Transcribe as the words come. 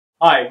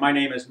Hi, my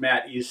name is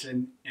Matt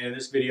Eason, and in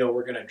this video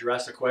we're going to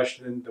address a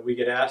question that we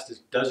get asked is,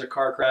 does a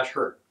car crash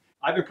hurt?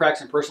 I've been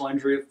practicing personal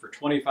injury for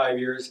 25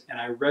 years, and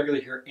I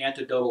regularly hear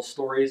anecdotal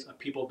stories of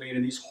people being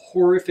in these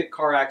horrific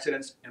car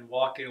accidents and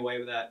walking away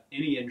without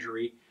any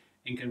injury,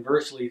 and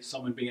conversely,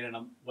 someone being in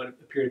what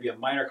appeared to be a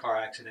minor car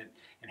accident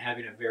and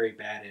having a very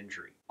bad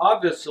injury.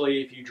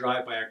 Obviously, if you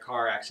drive by a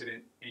car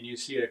accident and you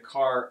see a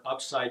car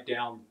upside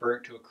down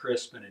burnt to a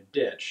crisp in a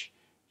ditch,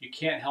 you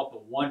can't help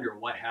but wonder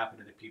what happened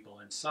to the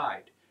people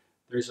inside.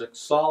 There's a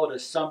solid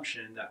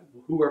assumption that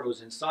whoever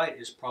was inside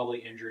is probably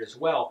injured as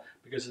well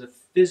because of the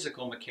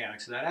physical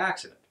mechanics of that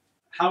accident.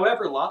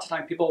 However, lots of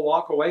times people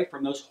walk away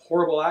from those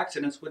horrible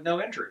accidents with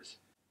no injuries.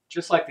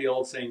 Just like the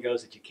old saying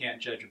goes that you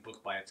can't judge a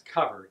book by its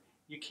cover,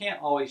 you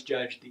can't always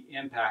judge the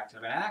impact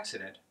of an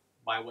accident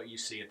by what you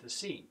see at the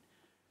scene.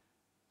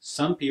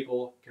 Some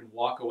people can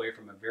walk away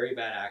from a very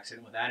bad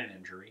accident without an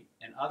injury,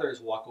 and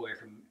others walk away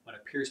from what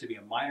appears to be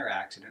a minor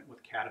accident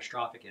with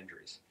catastrophic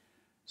injuries.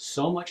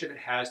 So much of it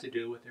has to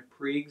do with the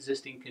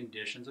pre-existing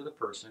conditions of the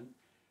person,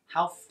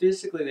 how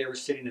physically they were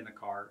sitting in the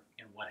car,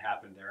 and what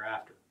happened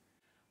thereafter.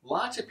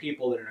 Lots of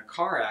people that are in a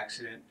car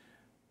accident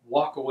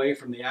walk away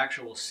from the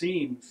actual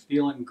scene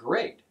feeling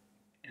great.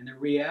 And the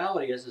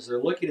reality is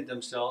they're looking at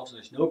themselves and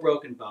there's no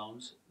broken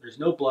bones, there's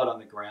no blood on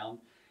the ground,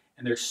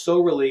 and they're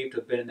so relieved to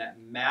have been in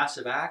that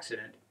massive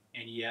accident,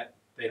 and yet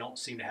they don't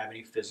seem to have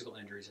any physical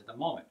injuries at the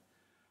moment.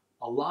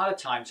 A lot of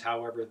times,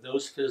 however,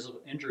 those physical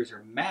injuries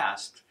are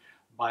masked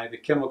by the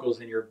chemicals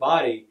in your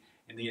body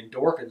and the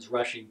endorphins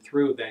rushing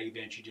through that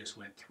event you just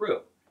went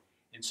through.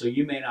 And so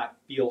you may not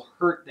feel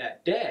hurt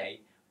that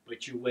day,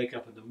 but you wake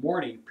up in the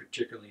morning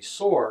particularly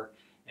sore,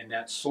 and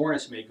that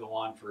soreness may go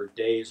on for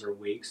days or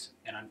weeks,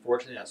 and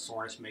unfortunately that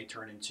soreness may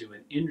turn into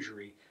an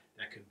injury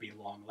that could be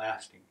long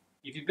lasting.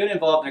 If you've been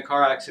involved in a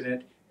car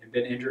accident and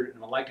been injured and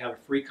would like to have a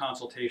free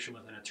consultation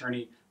with an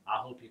attorney, I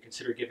hope you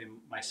consider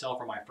giving myself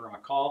or my firm a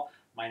call.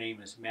 My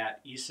name is Matt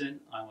Eason.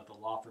 I'm with the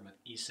law firm of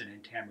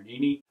Eason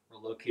Tambornini.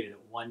 We're located at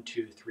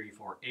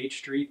 1234 H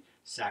Street,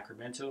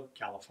 Sacramento,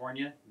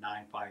 California,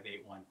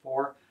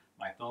 95814.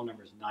 My phone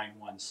number is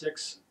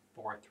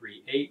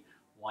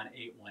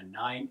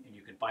 916-438-1819, and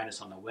you can find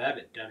us on the web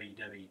at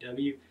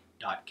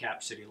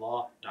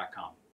www.capcitylaw.com.